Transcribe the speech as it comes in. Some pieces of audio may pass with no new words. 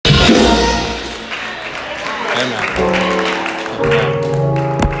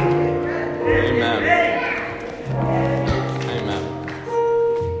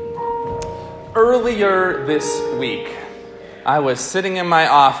Earlier this week, I was sitting in my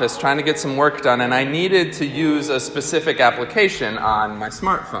office trying to get some work done, and I needed to use a specific application on my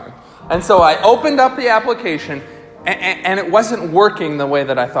smartphone. And so I opened up the application, and it wasn't working the way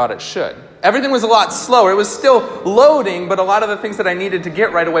that I thought it should. Everything was a lot slower. It was still loading, but a lot of the things that I needed to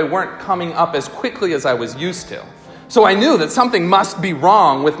get right away weren't coming up as quickly as I was used to. So I knew that something must be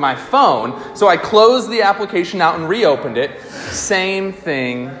wrong with my phone, so I closed the application out and reopened it. Same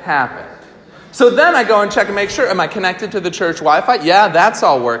thing happened. So then I go and check and make sure, am I connected to the church Wi-Fi? Yeah, that's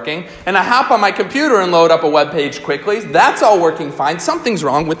all working. And I hop on my computer and load up a web page quickly. That's all working fine. Something's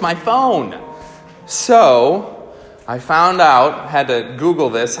wrong with my phone. So I found out, had to Google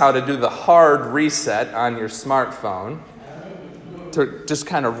this, how to do the hard reset on your smartphone to just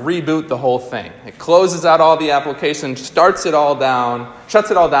kind of reboot the whole thing. It closes out all the application, shuts it all down,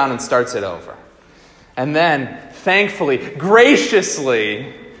 and starts it over. And then, thankfully,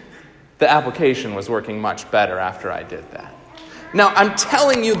 graciously, the application was working much better after I did that. Now, I'm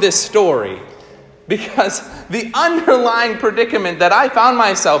telling you this story because the underlying predicament that I found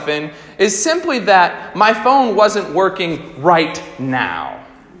myself in is simply that my phone wasn't working right now.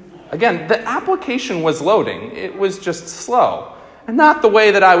 Again, the application was loading. It was just slow. And not the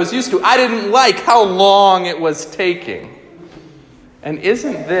way that I was used to. I didn't like how long it was taking. And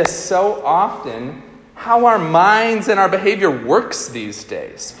isn't this so often how our minds and our behavior works these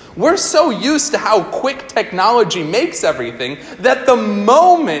days? We're so used to how quick technology makes everything that the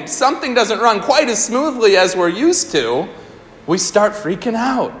moment something doesn't run quite as smoothly as we're used to, we start freaking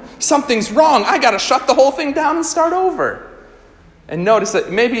out. Something's wrong. I got to shut the whole thing down and start over. And notice that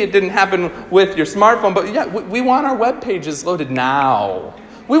maybe it didn't happen with your smartphone, but yeah, we want our web pages loaded now.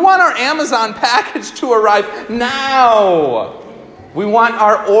 We want our Amazon package to arrive now. We want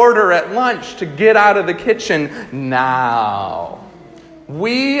our order at lunch to get out of the kitchen now.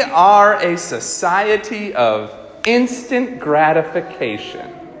 We are a society of instant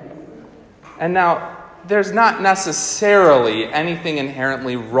gratification. And now, there's not necessarily anything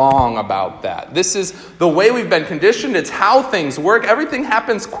inherently wrong about that. This is the way we've been conditioned. It's how things work. Everything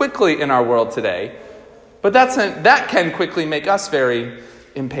happens quickly in our world today. But that can quickly make us very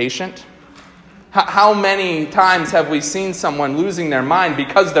impatient. How many times have we seen someone losing their mind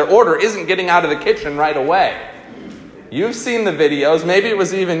because their order isn't getting out of the kitchen right away? You've seen the videos. Maybe it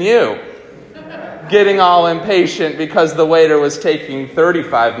was even you getting all impatient because the waiter was taking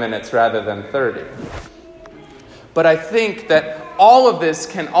 35 minutes rather than 30. But I think that all of this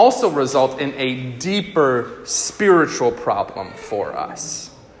can also result in a deeper spiritual problem for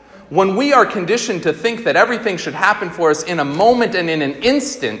us. When we are conditioned to think that everything should happen for us in a moment and in an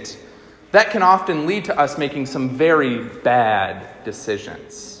instant, that can often lead to us making some very bad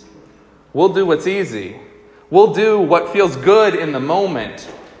decisions. We'll do what's easy. We'll do what feels good in the moment.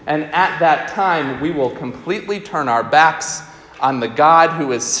 And at that time, we will completely turn our backs on the God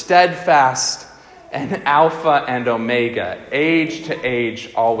who is steadfast and Alpha and Omega, age to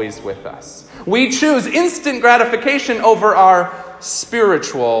age, always with us. We choose instant gratification over our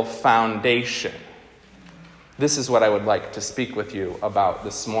spiritual foundation. This is what I would like to speak with you about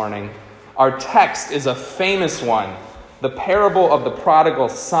this morning. Our text is a famous one, the parable of the prodigal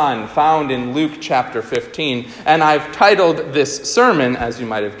son, found in Luke chapter 15. And I've titled this sermon, as you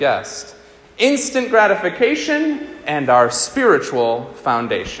might have guessed, Instant Gratification and Our Spiritual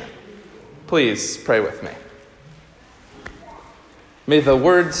Foundation. Please pray with me. May the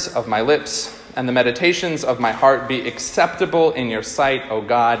words of my lips and the meditations of my heart be acceptable in your sight, O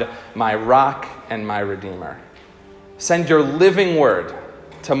God, my rock and my redeemer. Send your living word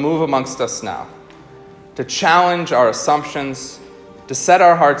to move amongst us now, to challenge our assumptions, to set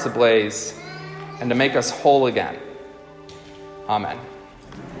our hearts ablaze, and to make us whole again. Amen.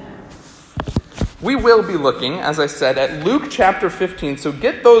 We will be looking, as I said, at Luke chapter 15. So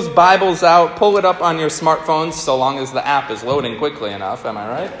get those Bibles out, pull it up on your smartphones, so long as the app is loading quickly enough, am I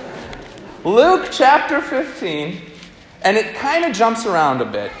right? Luke chapter 15, and it kind of jumps around a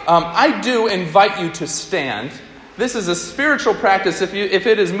bit. I do invite you to stand. This is a spiritual practice. If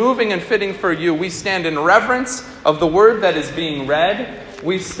it is moving and fitting for you, we stand in reverence of the word that is being read.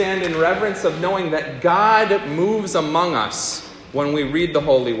 We stand in reverence of knowing that God moves among us when we read the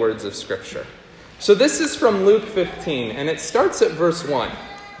holy words of Scripture. So this is from Luke 15, and it starts at verse 1.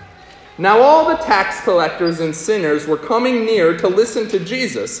 Now all the tax collectors and sinners were coming near to listen to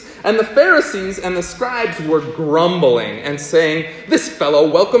Jesus, and the Pharisees and the scribes were grumbling and saying, "This fellow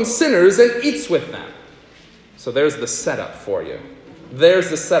welcomes sinners and eats with them." So there's the setup for you.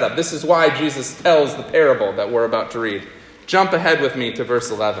 There's the setup. This is why Jesus tells the parable that we're about to read. Jump ahead with me to verse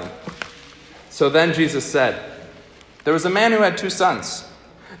 11. So then Jesus said, "There was a man who had 2 sons.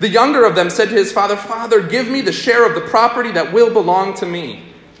 The younger of them said to his father, "Father, give me the share of the property that will belong to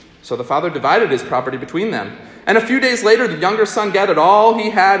me." So the father divided his property between them. And a few days later, the younger son gathered all he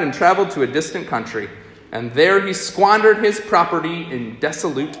had and traveled to a distant country. And there he squandered his property in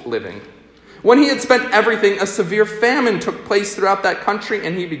dissolute living. When he had spent everything, a severe famine took place throughout that country,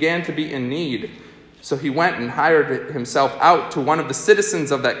 and he began to be in need. So he went and hired himself out to one of the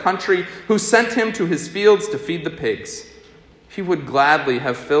citizens of that country, who sent him to his fields to feed the pigs. He would gladly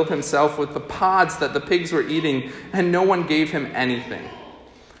have filled himself with the pods that the pigs were eating, and no one gave him anything.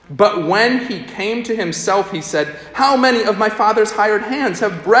 But when he came to himself, he said, "How many of my father's hired hands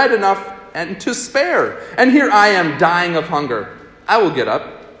have bread enough and to spare? And here I am dying of hunger. I will get up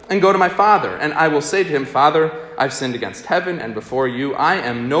and go to my father, and I will say to him, 'Father, I've sinned against heaven and before you. I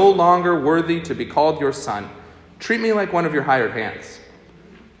am no longer worthy to be called your son. Treat me like one of your hired hands.'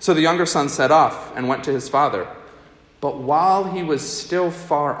 So the younger son set off and went to his father. But while he was still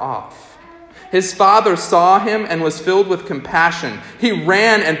far off, his father saw him and was filled with compassion. He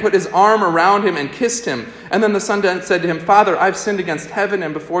ran and put his arm around him and kissed him. And then the son said to him, 'Father, I've sinned against heaven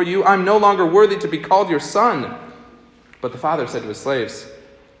and before you. I'm no longer worthy to be called your son.' But the father said to his slaves,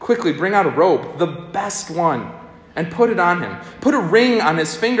 'Quickly bring out a robe, the best one, and put it on him. Put a ring on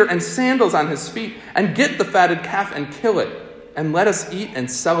his finger and sandals on his feet, and get the fatted calf and kill it. And let us eat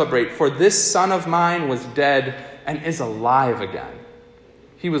and celebrate, for this son of mine was dead and is alive again.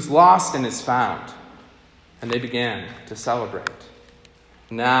 He was lost and is found.' And they began to celebrate.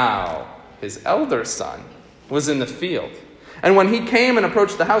 Now his elder son was in the field. And when he came and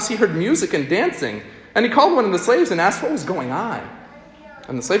approached the house, he heard music and dancing. And he called one of the slaves and asked what was going on.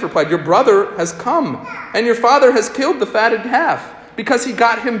 And the slave replied, 'Your brother has come, and your father has killed the fatted calf, because he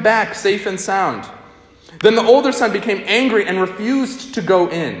got him back safe and sound.' Then the older son became angry and refused to go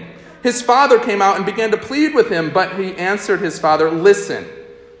in. His father came out and began to plead with him, but he answered his father, 'Listen,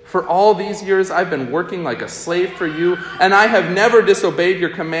 for all these years I've been working like a slave for you, and I have never disobeyed your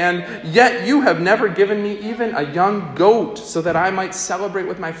command, yet you have never given me even a young goat so that I might celebrate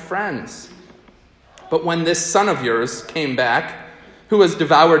with my friends. But when this son of yours came back, who has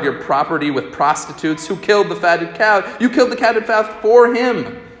devoured your property with prostitutes, who killed the fatted calf, you killed the fatted calf for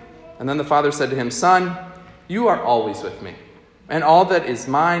him.' And then the father said to him, 'Son, you are always with me, and all that is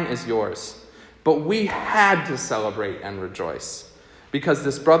mine is yours. But we had to celebrate and rejoice, because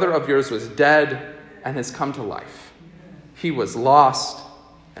this brother of yours was dead and has come to life. He was lost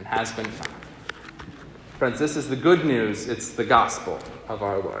and has been found.'" Friends, this is the good news. It's the gospel of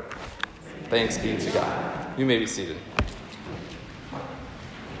our Lord. Thanks be to God. You may be seated.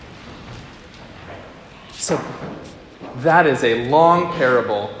 So that is a long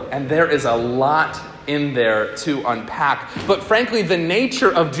parable, and there is a lot in there to unpack. But frankly, the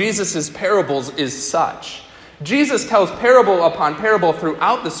nature of Jesus' parables is such. Jesus tells parable upon parable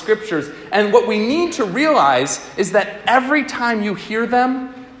throughout the scriptures, and what we need to realize is that every time you hear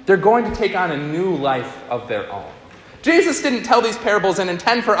them, they're going to take on a new life of their own. Jesus didn't tell these parables and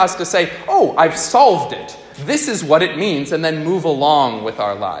intend for us to say, "Oh, I've solved it. This is what it means," and then move along with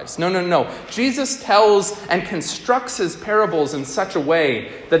our lives. No. Jesus tells and constructs his parables in such a way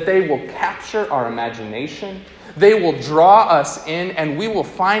that they will capture our imagination, they will draw us in, and we will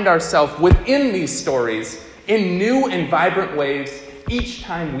find ourselves within these stories in new and vibrant ways each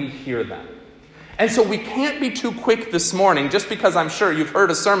time we hear them. And so we can't be too quick this morning, just because I'm sure you've heard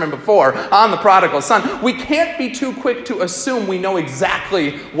a sermon before on the prodigal son. We can't be too quick to assume we know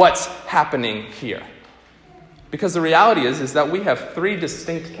exactly what's happening here. Because the reality is that we have three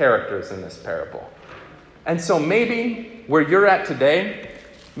distinct characters in this parable. And so maybe where you're at today,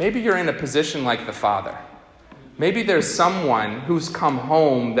 maybe you're in a position like the father. Maybe there's someone who's come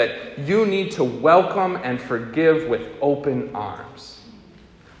home that you need to welcome and forgive with open arms.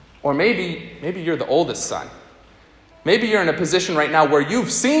 Or maybe you're the oldest son. Maybe you're in a position right now where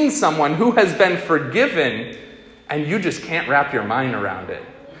you've seen someone who has been forgiven and you just can't wrap your mind around it.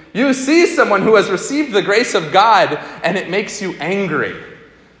 You see someone who has received the grace of God and it makes you angry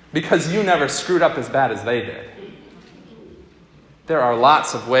because you never screwed up as bad as they did. There are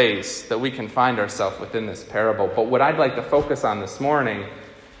lots of ways that we can find ourselves within this parable, but what I'd like to focus on this morning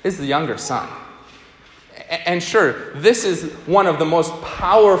is the younger son. And sure, this is one of the most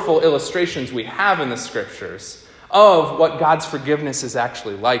powerful illustrations we have in the scriptures of what God's forgiveness is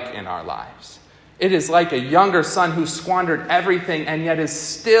actually like in our lives. It is like a younger son who squandered everything and yet is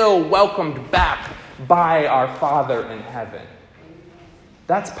still welcomed back by our Father in heaven.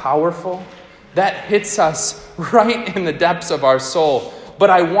 That's powerful. That hits us right in the depths of our soul. But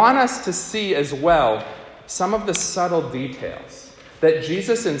I want us to see as well some of the subtle details that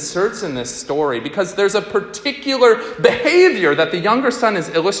Jesus inserts in this story because there's a particular behavior that the younger son is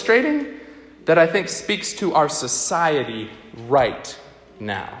illustrating that I think speaks to our society right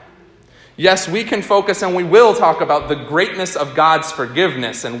now. Yes, we can focus and we will talk about the greatness of God's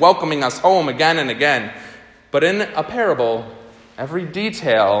forgiveness and welcoming us home again and again. But in a parable, every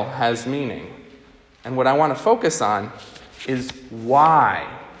detail has meaning. And what I want to focus on is why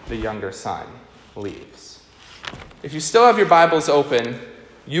the younger son leaves. If you still have your Bibles open,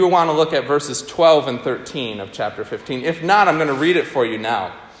 you want to look at verses 12 and 13 of chapter 15. If not, I'm going to read it for you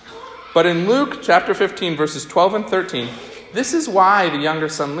now. But in Luke chapter 15, verses 12 and 13, this is why the younger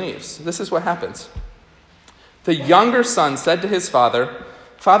son leaves. This is what happens. The younger son said to his father,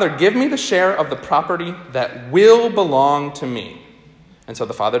 "Father, give me the share of the property that will belong to me." And so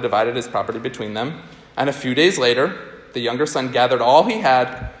the father divided his property between them. And a few days later, the younger son gathered all he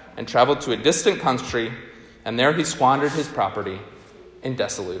had and traveled to a distant country, and there he squandered his property in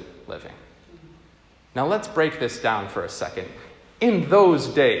dissolute living. Now let's break this down for a second. In those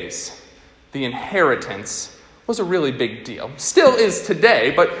days, the inheritance was a really big deal. Still is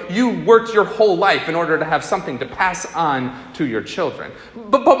today, but you worked your whole life in order to have something to pass on to your children.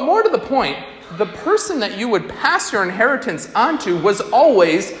 But more to the point, the person that you would pass your inheritance on to was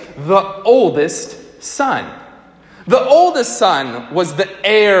always the oldest son. The oldest son was the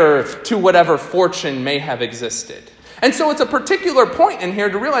heir to whatever fortune may have existed. And so it's a particular point in here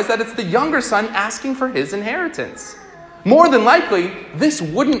to realize that it's the younger son asking for his inheritance. More than likely, this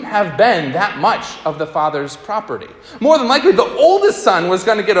wouldn't have been that much of the father's property. More than likely, the oldest son was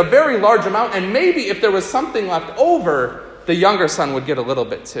going to get a very large amount, and maybe if there was something left over, the younger son would get a little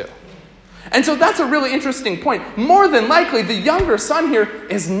bit too. And so that's a really interesting point. More than likely, the younger son here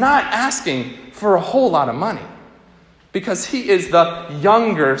is not asking for a whole lot of money, because he is the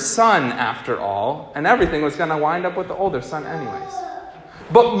younger son after all, and everything was going to wind up with the older son anyways.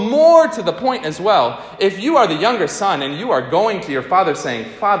 But more to the point as well, if you are the younger son and you are going to your father saying,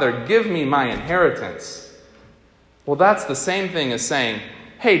 "Father, give me my inheritance," well, that's the same thing as saying,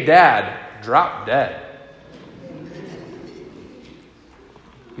 "Hey, Dad, drop dead."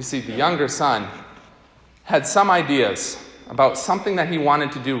 You see, the younger son had some ideas about something that he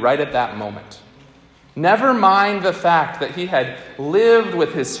wanted to do right at that moment. Never mind the fact that he had lived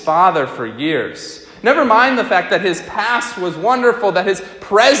with his father for years. Never mind the fact that his past was wonderful, that his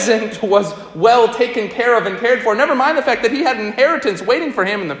present was well taken care of and cared for. Never mind the fact that he had an inheritance waiting for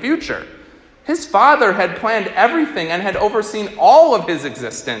him in the future. His father had planned everything and had overseen all of his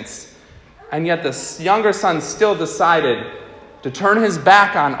existence. And yet the younger son still decided to turn his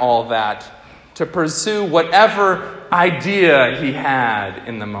back on all that, to pursue whatever idea he had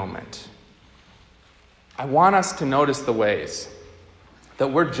in the moment. I want us to notice the ways that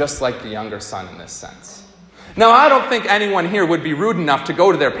we're just like the younger son in this sense. Now, I don't think anyone here would be rude enough to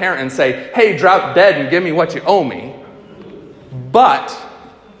go to their parent and say, "Hey, drop dead and give me what you owe me." But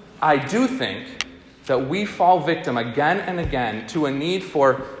I do think that we fall victim again and again to a need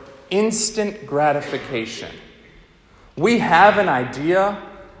for instant gratification. We have an idea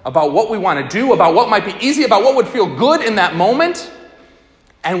about what we want to do, about what might be easy, about what would feel good in that moment,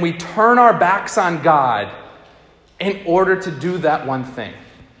 and we turn our backs on God in order to do that one thing.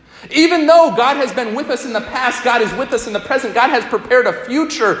 Even though God has been with us in the past, God is with us in the present, God has prepared a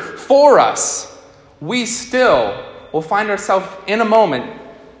future for us, we still will find ourselves in a moment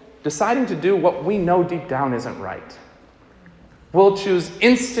deciding to do what we know deep down isn't right. We'll choose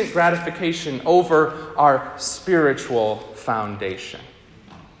instant gratification over our spiritual foundation.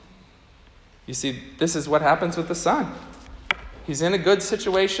 You see, this is what happens with the son. He's in a good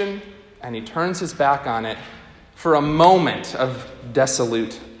situation, and he turns his back on it for a moment of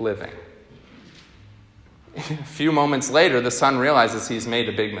dissolute living. A few moments later, the son realizes he's made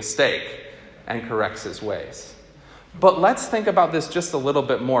a big mistake and corrects his ways. But let's think about this just a little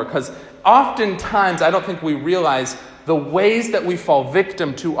bit more, because oftentimes I don't think we realize the ways that we fall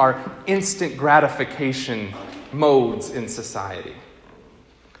victim to our instant gratification modes in society.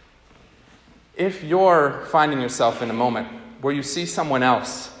 If you're finding yourself in a moment where you see someone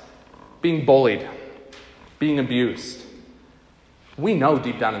else being bullied, being abused, we know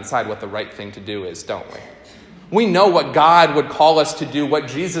deep down inside what the right thing to do is, don't we? We know what God would call us to do, what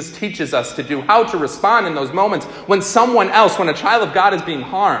Jesus teaches us to do, how to respond in those moments when someone else, when a child of God is being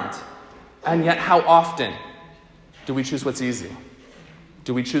harmed. And yet, how often do we choose what's easy?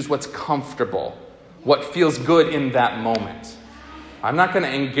 Do we choose what's comfortable? What feels good in that moment? I'm not going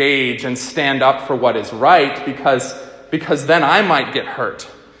to engage and stand up for what is right because then I might get hurt.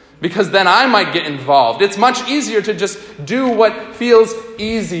 Because then I might get involved. It's much easier to just do what feels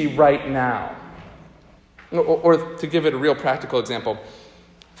easy right now. Or to give it a real practical example,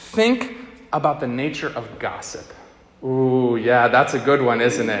 think about the nature of gossip. Ooh, yeah, that's a good one,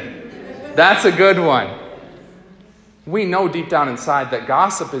 isn't it? That's a good one. We know deep down inside that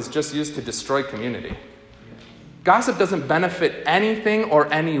gossip is just used to destroy community. Gossip doesn't benefit anything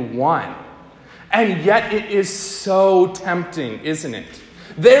or anyone. And yet it is so tempting, isn't it?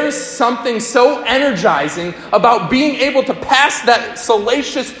 There's something so energizing about being able to pass that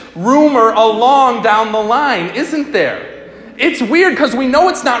salacious rumor along down the line, isn't there? It's weird because we know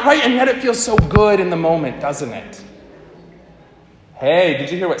it's not right, and yet it feels so good in the moment, doesn't it? Hey, did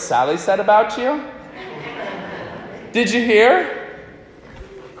you hear what Sally said about you? Did you hear?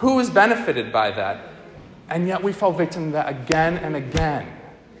 Who is benefited by that? And yet we fall victim to that again and again.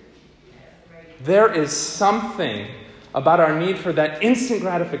 There is something about our need for that instant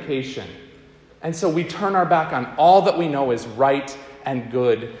gratification. And so we turn our back on all that we know is right and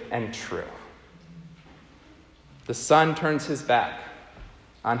good and true. The son turns his back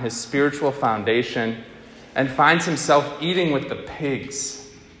on his spiritual foundation and finds himself eating with the pigs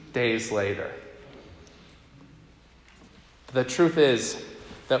days later. The truth is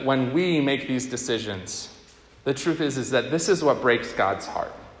that when we make these decisions, the truth is that this is what breaks God's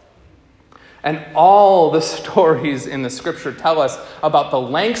heart. And all the stories in the scripture tell us about the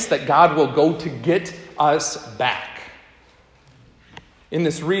lengths that God will go to get us back. In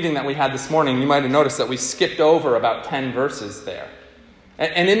this reading that we had this morning, you might have noticed that we skipped over about 10 verses there.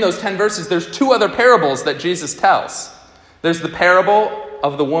 And in those 10 verses, there's 2 other parables that Jesus tells. There's the parable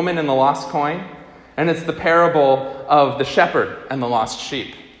of the woman and the lost coin, and it's the parable of the shepherd and the lost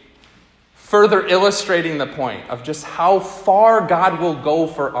sheep. Further illustrating the point of just how far God will go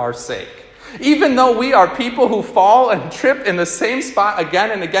for our sake. Even though we are people who fall and trip in the same spot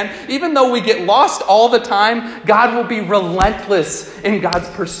again and again, even though we get lost all the time, God will be relentless in God's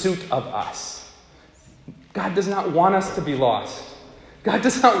pursuit of us. God does not want us to be lost. God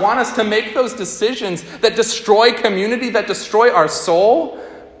does not want us to make those decisions that destroy community, that destroy our soul.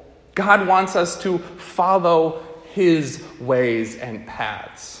 God wants us to follow his ways and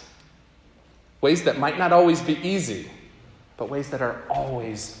paths. Ways that might not always be easy, but ways that are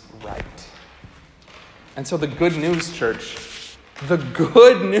always right. And so the good news, church, the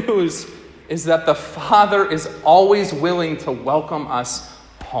good news is that the Father is always willing to welcome us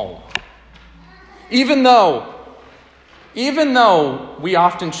home. Even though we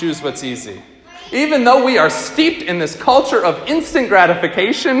often choose what's easy, even though we are steeped in this culture of instant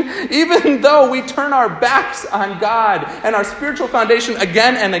gratification, even though we turn our backs on God and our spiritual foundation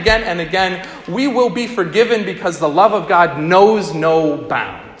again and again and again, we will be forgiven because the love of God knows no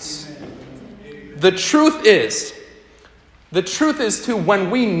bounds. The truth is too, when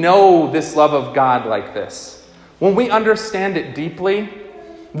we know this love of God like this, when we understand it deeply,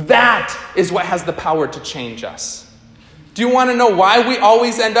 that is what has the power to change us. Do you want to know why we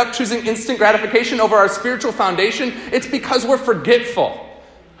always end up choosing instant gratification over our spiritual foundation? It's because we're forgetful.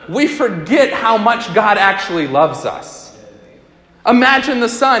 We forget how much God actually loves us. Imagine the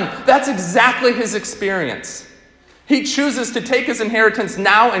son. That's exactly his experience. He chooses to take his inheritance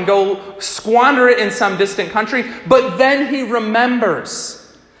now and go squander it in some distant country, but then he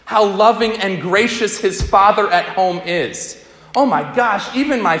remembers how loving and gracious his father at home is. Oh my gosh,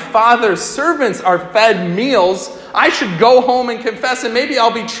 even my father's servants are fed meals. I should go home and confess, and maybe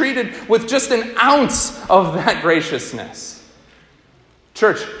I'll be treated with just an ounce of that graciousness.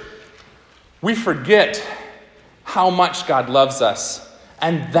 Church, we forget how much God loves us,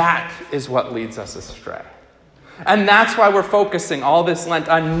 and that is what leads us astray. And that's why we're focusing all this Lent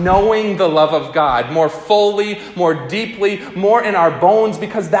on knowing the love of God more fully, more deeply, more in our bones,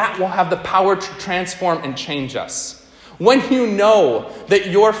 because that will have the power to transform and change us. When you know that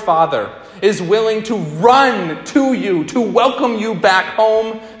your Father is willing to run to you, to welcome you back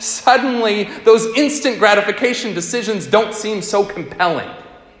home, suddenly those instant gratification decisions don't seem so compelling.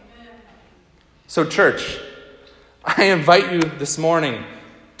 So, church, I invite you this morning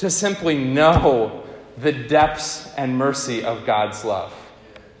to simply know the depths and mercy of God's love.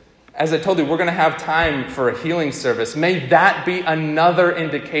 As I told you, we're going to have time for a healing service. May that be another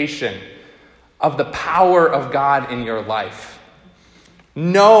indication of the power of God in your life.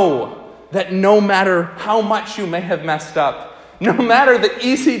 Know that no matter how much you may have messed up, no matter the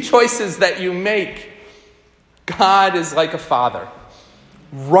easy choices that you make, God is like a father,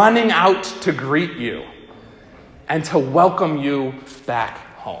 running out to greet you and to welcome you back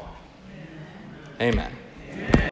home. Amen.